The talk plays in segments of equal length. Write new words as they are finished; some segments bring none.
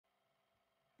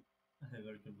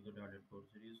welcome to the .NET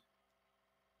series.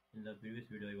 In the previous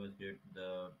video, I was created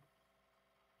the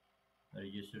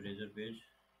register razor page,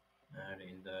 and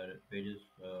in the pages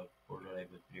folder, I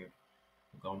will create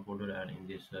account folder, and in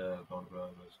this account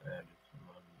folder, I was add some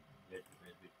razor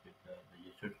page with the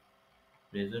registered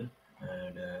razor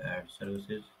and add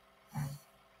services,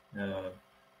 uh,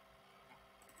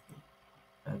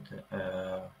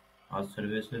 add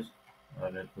services,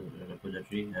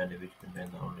 repository, and which contain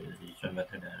the only register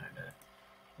method, and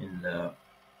in the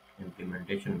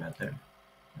implementation method,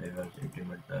 I will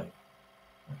implement the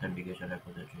authentication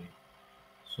repository.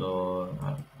 So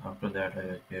after that, I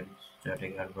will create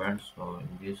static advanced. So in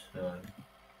this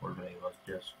folder, I was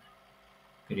just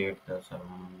create the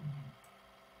some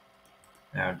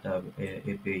add the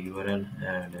API URL,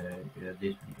 and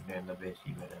this will contain the base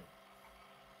URL.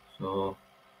 So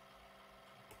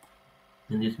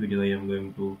in this video, I am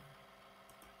going to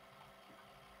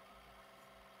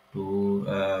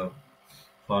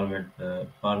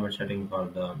format setting for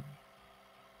the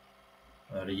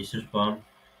register form.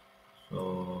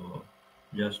 So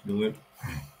just do it.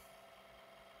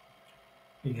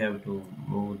 We have to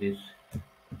move this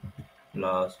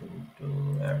class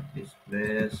into at this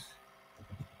place,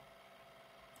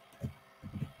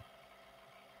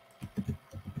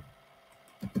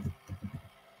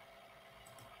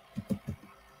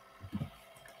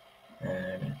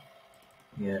 and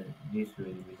here this will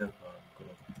be the form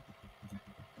group.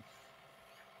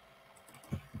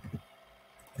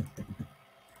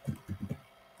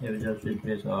 I will just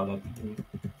replace all of the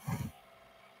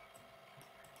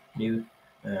div,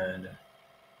 and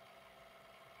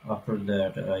after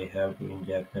that I have to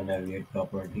inject the navigate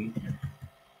property.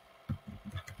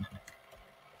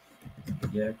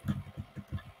 Inject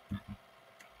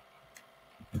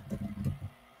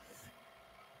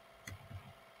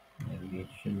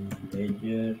navigation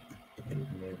ledger is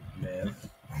made left.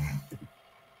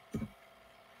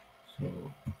 So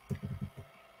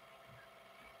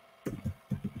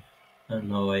and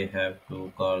now I have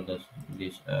to call this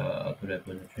author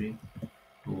repository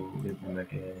to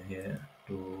implement here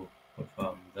to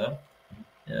perform the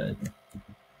uh,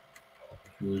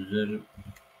 user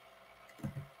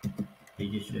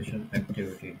registration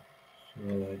activity. So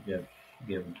I just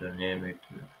give the name it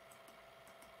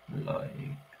like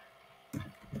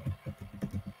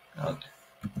auth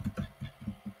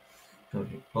to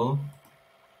repo,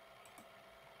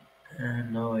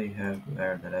 and now I have to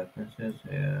add the references.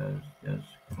 Just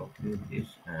copy this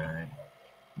and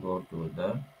go to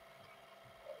the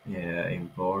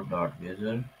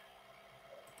import.blazor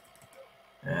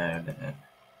and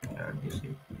add this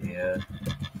here.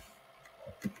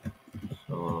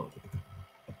 So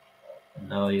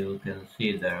now you can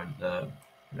see that the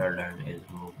red line is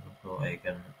moved, so I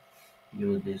can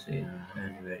use this in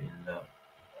anywhere in the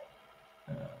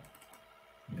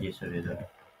register result.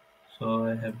 So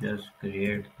I have just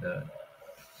create the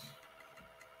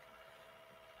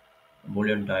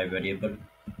boolean type variable,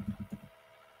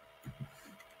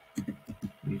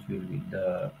 which will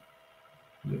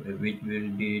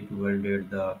be to validate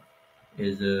the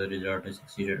is the result is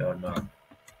succeeded or not.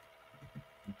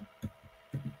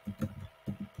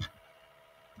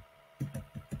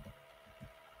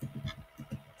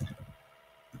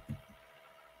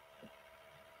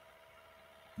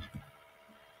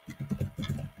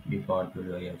 Default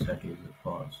value I have set is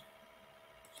false.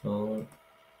 So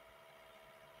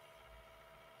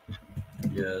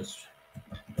just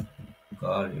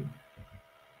call it.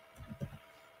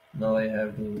 Now I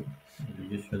have to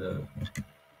register the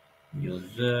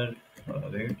user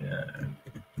of it and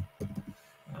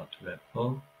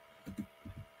repo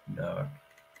dot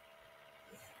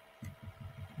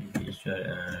register,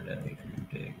 and it will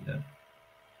take the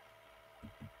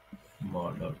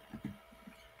model.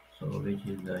 So which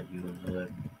is the user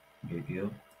detail.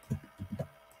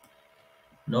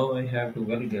 Now I have to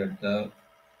validate the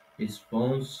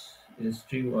response is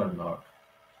true or not.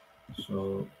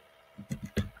 So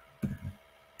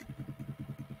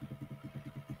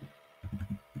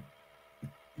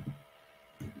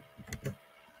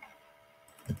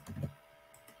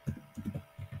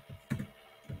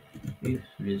if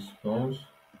response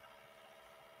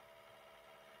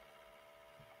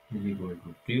is equal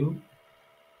to true,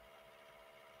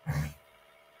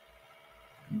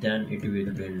 then it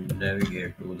will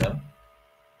navigate to the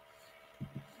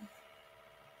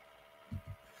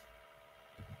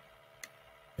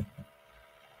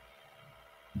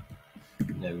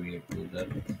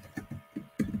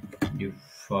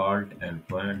default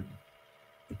endpoint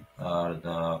or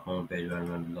the home page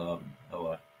when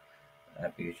our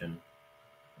application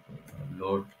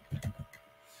load.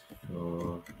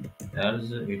 So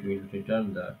else it will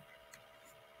return the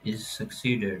is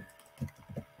succeeded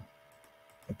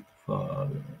for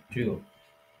true.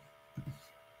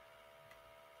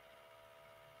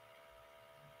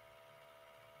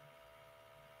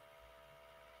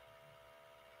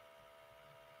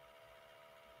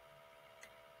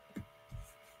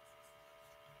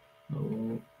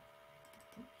 No,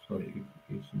 sorry,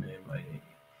 its name I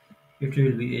it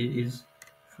will be is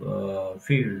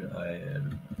field.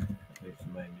 It's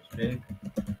my mistake.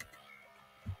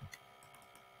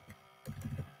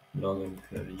 Login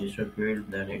register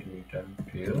field, then it will return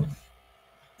true.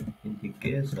 In the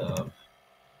case of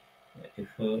if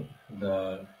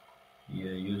the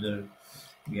user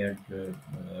get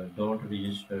don't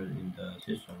register in the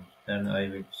system, then I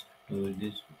will do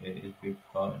this if it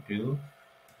true.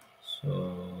 So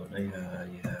now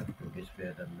you have to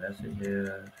display the message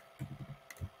here.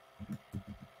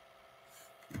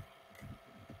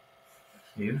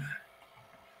 If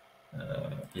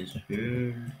this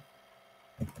field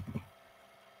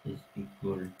is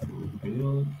equal to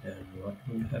true, then what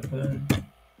will happen?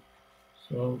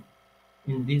 So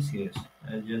in this case,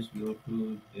 I'll just go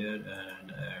to here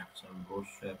and add some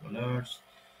bootstrap alerts.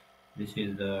 This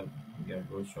is the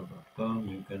getbootstrap.com.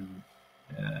 You can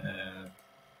uh,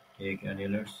 take any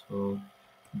alerts. So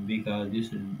because this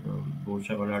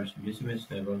bootstrap alerts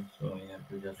dismiss level, so I have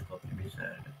to just copy this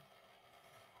and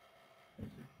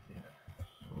paste it here.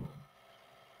 So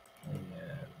I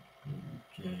have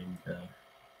to change the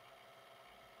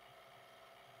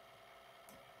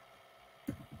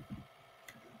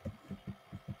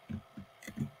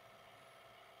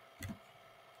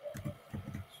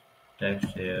text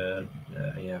here.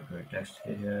 I have the text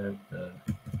here. The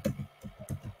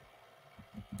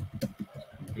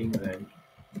something went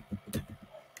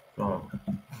wrong,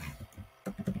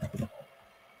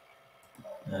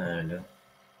 and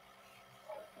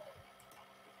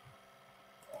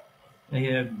I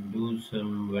have do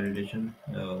some validation.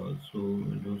 So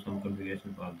do some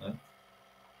configuration for the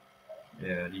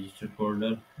register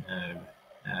folder and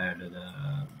add the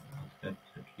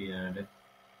capacity, and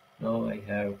now I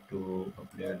have to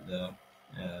update the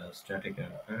static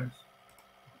endpoints.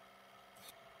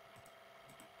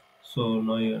 So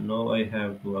now I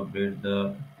have to update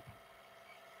the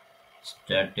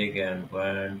static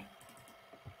endpoint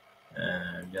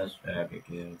and just add it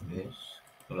here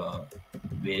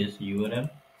base URL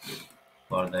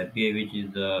for the API, which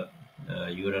is the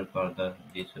URL for the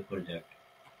this project.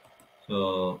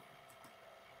 So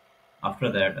after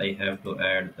that, I have to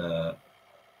add the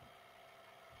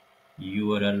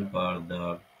URL for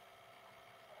the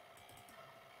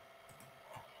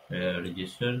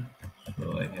register.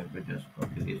 So I have to just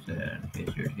copy this and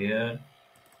paste it here,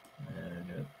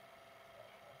 and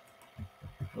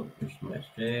so it's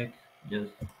mistake.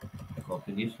 Just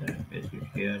copy this and paste it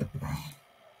here,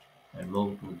 and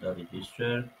move to the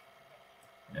register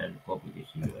and copy this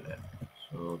URL.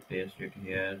 So paste it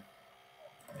here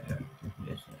and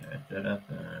paste that up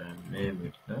and name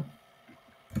it the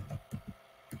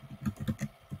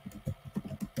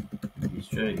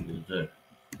register user.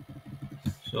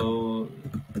 So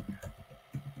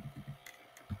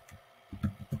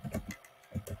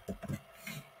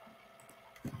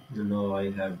now I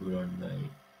have to run my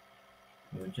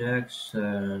projects,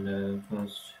 and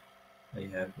first I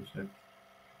have to set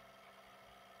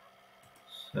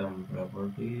some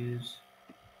properties,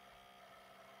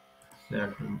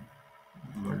 set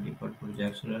multiple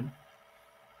projects run.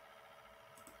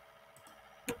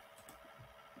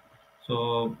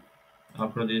 So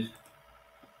after this,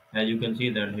 as you can see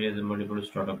that here is a multiple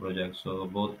startup project. So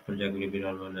both project will be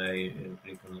run when I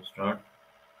click on start.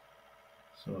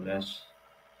 So let's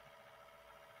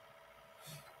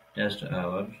test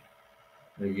our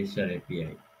register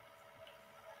API.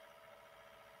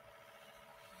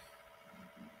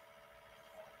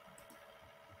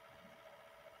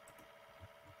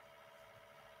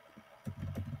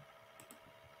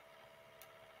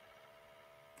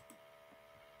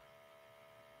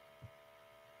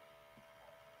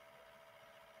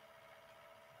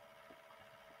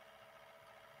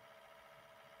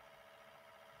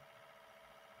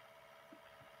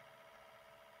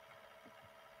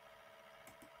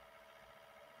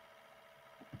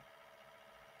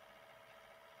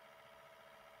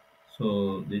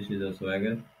 So this is a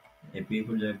Swagger API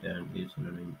project and it's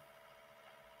running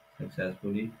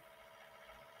successfully.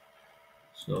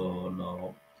 So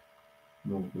now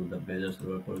move to the Blazor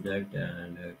server project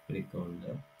and click on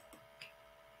the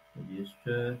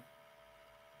register,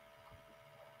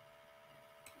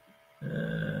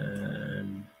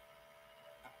 and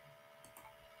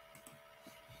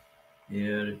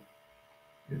here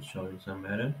It's showing some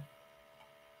error.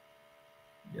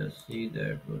 Just see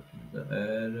that what is the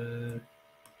error.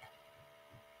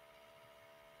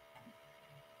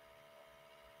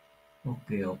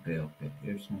 Okay.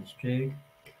 It's mistake.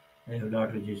 I have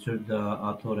not registered the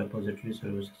author repository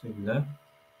services in the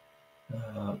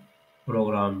uh,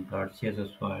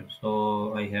 program.css file.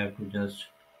 So I have to just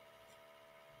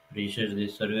research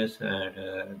this service,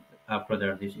 and after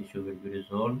that this issue will be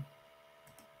resolved.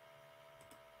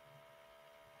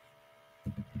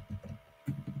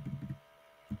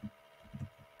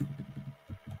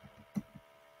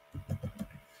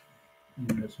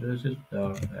 The services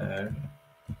dot add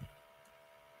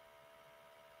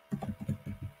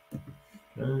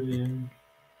transient.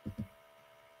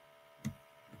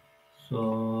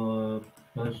 So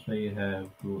first I have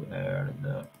to add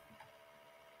the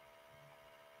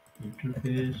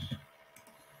interface.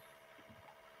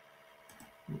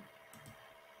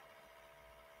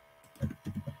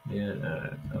 Here,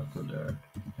 and after that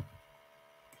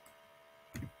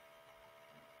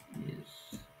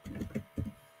is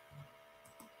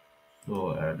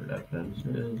so add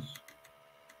references.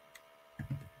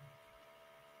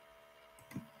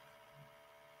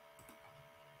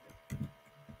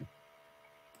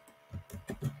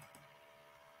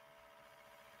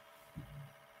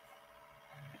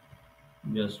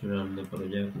 Just run the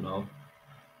project now.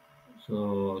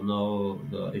 So now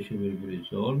the issue will be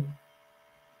resolved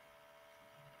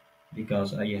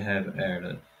because I have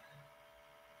added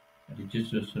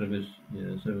register services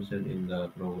in the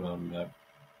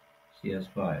program.cs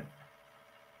file.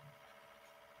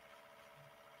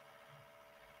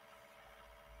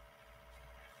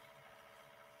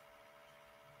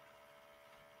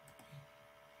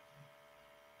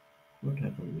 What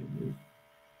happened with this?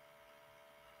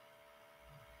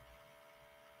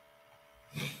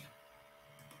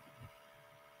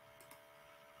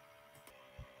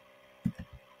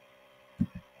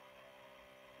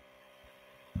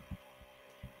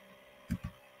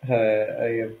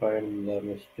 I have found the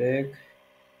mistake.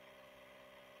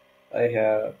 I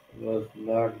have was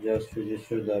not just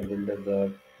registered the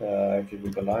builder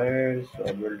HTTP clients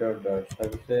or builder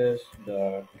services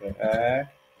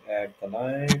add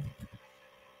client.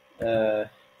 Uh,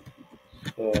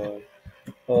 so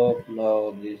hope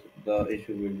now the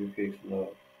issue will be fixed now.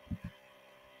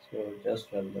 So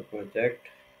just run the project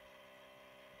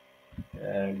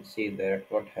and see that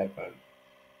what happened.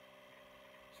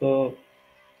 So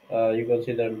you can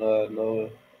see that no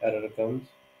error comes.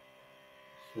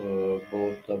 So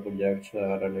both the projects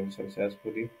are running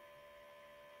successfully.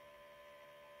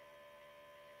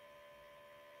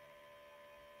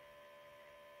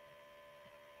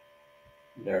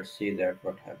 Let's see that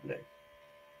what happening.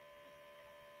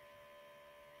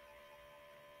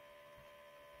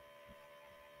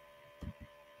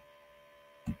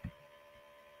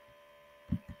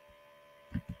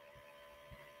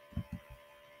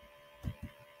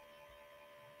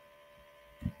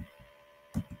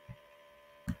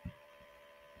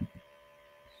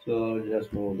 So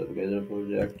just move the Blazor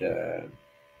project and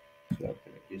select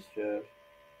register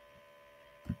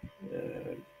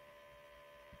and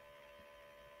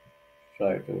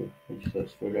try to register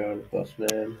student first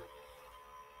name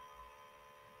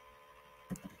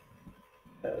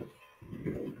as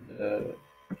user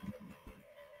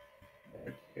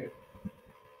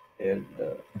and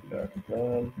the dot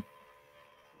none.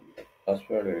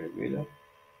 Password will be the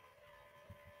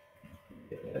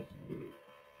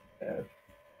ASDF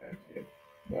and it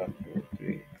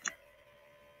 123.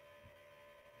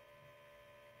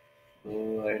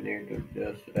 So I need to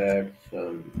just add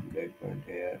some breakpoint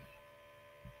here.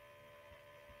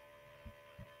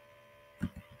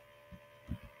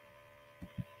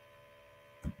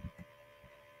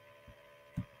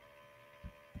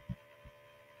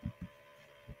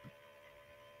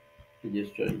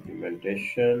 Register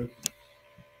implementation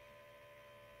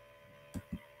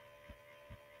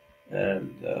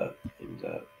and in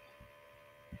the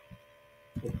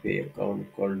pay account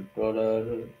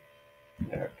controller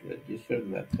that register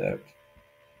method.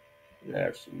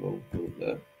 Let's move to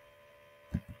the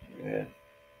yeah,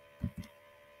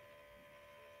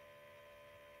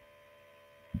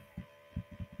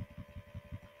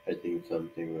 I think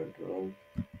something went wrong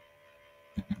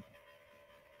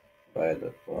by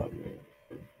the form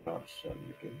not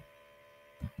submitted.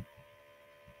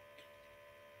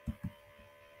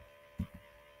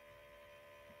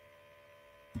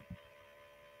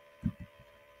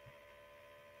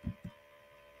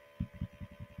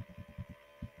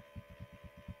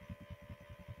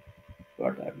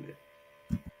 What happened?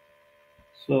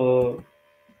 So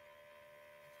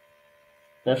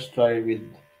let's try with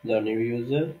the new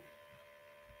user.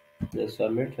 Just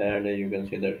submit, and you can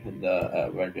see that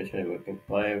the validation is working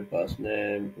fine. First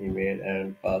name, email,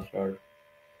 and password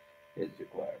is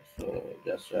required. So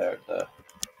just add the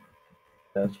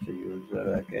test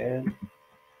user again,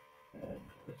 and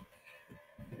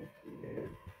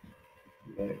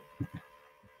create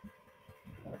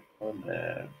platform,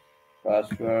 and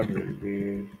password will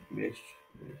be mixed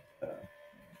with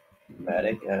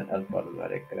numeric and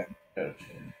alphanumeric characters.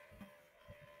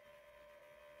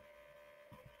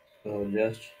 So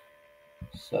just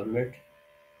submit,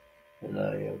 and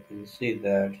now you can see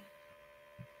that.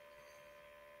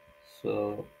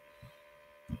 So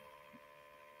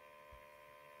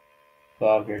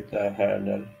form hit the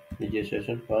handle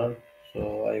registration form.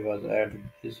 So I was at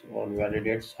this on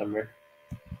validate submit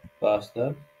pass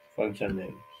the function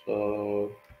name.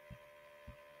 So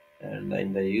and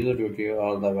in the user duty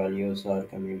all the values are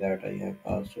coming that I have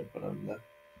passed from the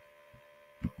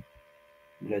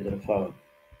Blazor form.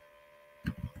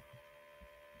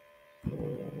 So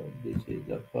this is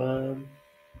the form,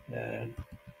 and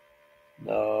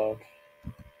now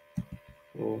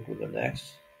go to the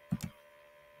next,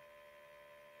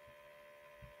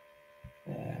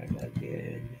 and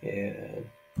again here.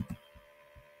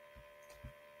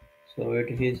 So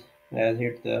it is has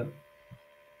hit the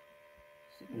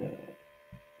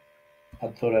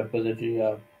author repository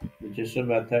of register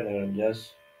method, and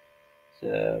just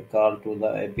call to the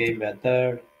API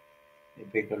method,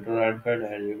 API controller endpoint,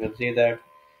 and you can see that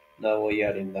now we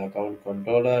are in the account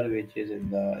controller, which is in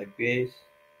the APIs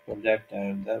project,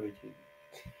 and the which is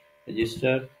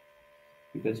register.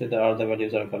 You can see that all the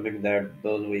values are coming that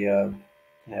those we have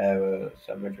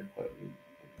submitted for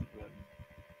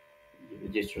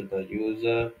register the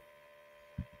user.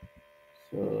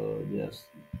 So just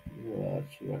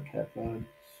watch what happened.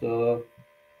 So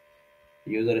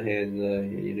user has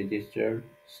registered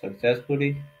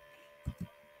successfully.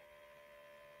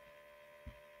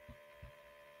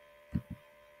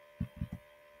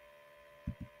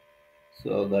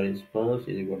 So the response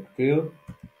is equal to true.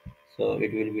 So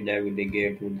it will be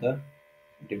navigate to the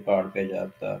default page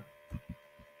of the.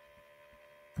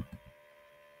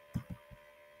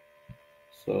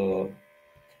 So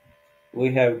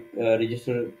we have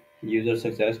registered user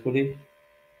successfully,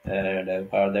 and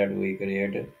for that we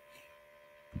create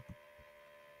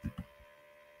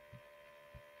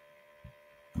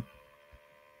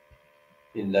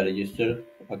in the register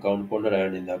account folder,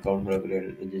 and in the account folder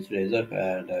create register user,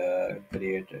 and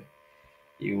create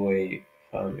UI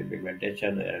form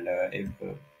implementation, and if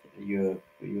your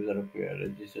user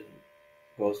register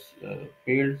goes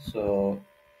field, so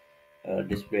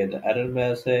display the error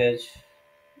message,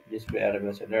 display error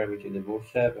message which is the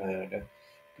bootstrap, and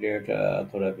create a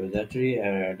author repository,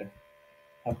 and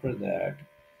after that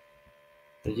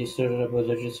register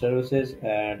repository services,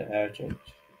 and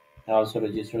also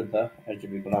register the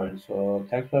HTTP client. So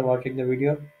thanks for watching the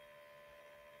video,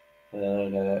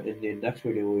 and in the next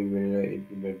video we will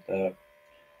implement the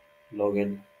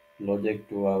login logic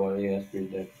to our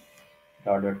ASP.NET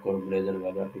Core Blazor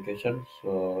web application.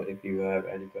 So if you have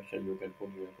any question, you can put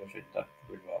your question in the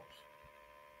comment box.